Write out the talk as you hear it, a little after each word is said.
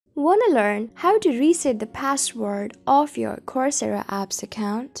Want to learn how to reset the password of your Coursera apps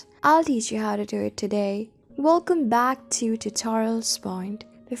account? I'll teach you how to do it today. Welcome back to Tutorials Point.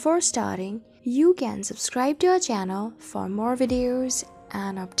 Before starting, you can subscribe to our channel for more videos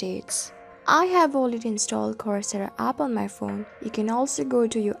and updates. I have already installed Coursera app on my phone. You can also go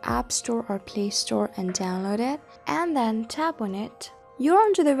to your App Store or Play Store and download it and then tap on it. You're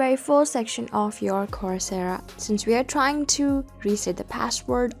onto the very first section of your Coursera. Since we are trying to reset the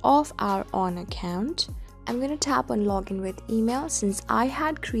password of our own account, I'm going to tap on login with email since I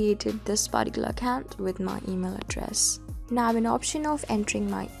had created this particular account with my email address. Now I have an option of entering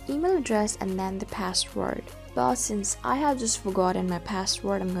my email address and then the password. But since I have just forgotten my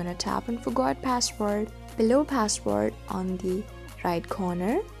password, I'm going to tap on forgot password below password on the right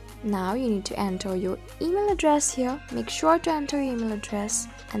corner. Now you need to enter your email address here. Make sure to enter your email address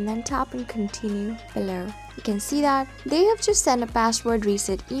and then tap on continue below. You can see that they have just sent a password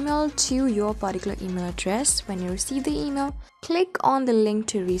reset email to your particular email address. When you receive the email, click on the link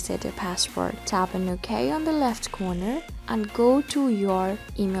to reset your password. Tap on OK on the left corner and go to your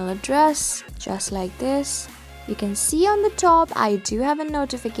email address just like this. You can see on the top I do have a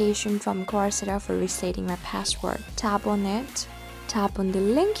notification from Coursera for resetting my password. Tap on it. Tap on the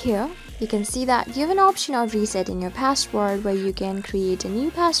link here. You can see that you have an option of resetting your password where you can create a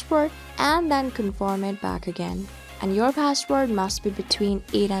new password and then confirm it back again. And your password must be between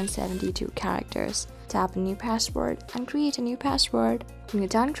 8 and 72 characters. Tap on new password and create a new password. When you're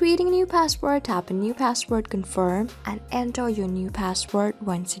done creating a new password, tap on new password, confirm and enter your new password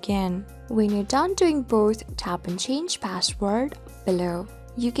once again. When you're done doing both, tap on change password below.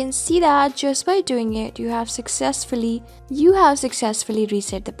 You can see that just by doing it, you have successfully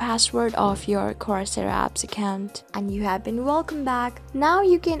reset the password of your Coursera apps account and you have been welcome back. Now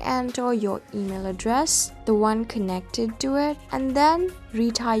you can enter your email address, the one connected to it, and then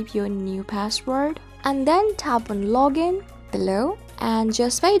retype your new password and then tap on login below. And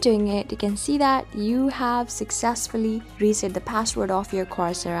just by doing it, you can see that you have successfully reset the password of your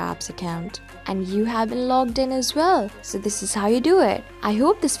Coursera apps account and you have been logged in as well. So this is how you do it. I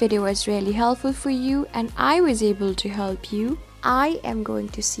hope this video was really helpful for you and I was able to help you. I am going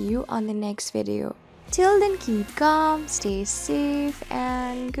to see you on the next video. Till then, keep calm, stay safe,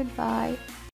 and goodbye.